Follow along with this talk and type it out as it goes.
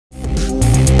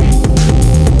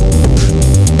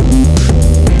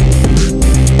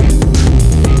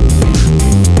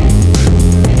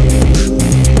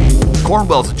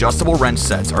Cornwell's adjustable wrench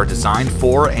sets are designed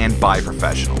for and by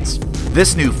professionals.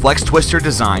 This new Flex Twister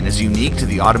design is unique to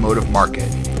the automotive market.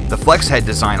 The Flex head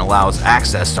design allows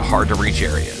access to hard-to-reach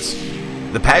areas.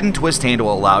 The patent twist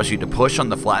handle allows you to push on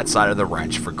the flat side of the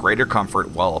wrench for greater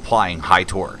comfort while applying high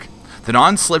torque. The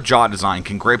non-slip jaw design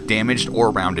can grip damaged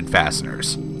or rounded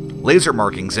fasteners. Laser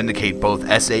markings indicate both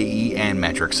SAE and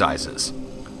metric sizes.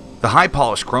 The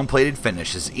high-polished chrome-plated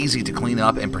finish is easy to clean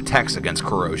up and protects against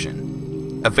corrosion.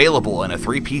 Available in a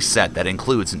 3-piece set that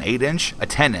includes an 8-inch, a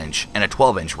 10-inch, and a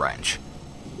 12-inch wrench.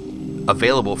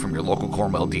 Available from your local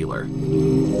Cornwell dealer.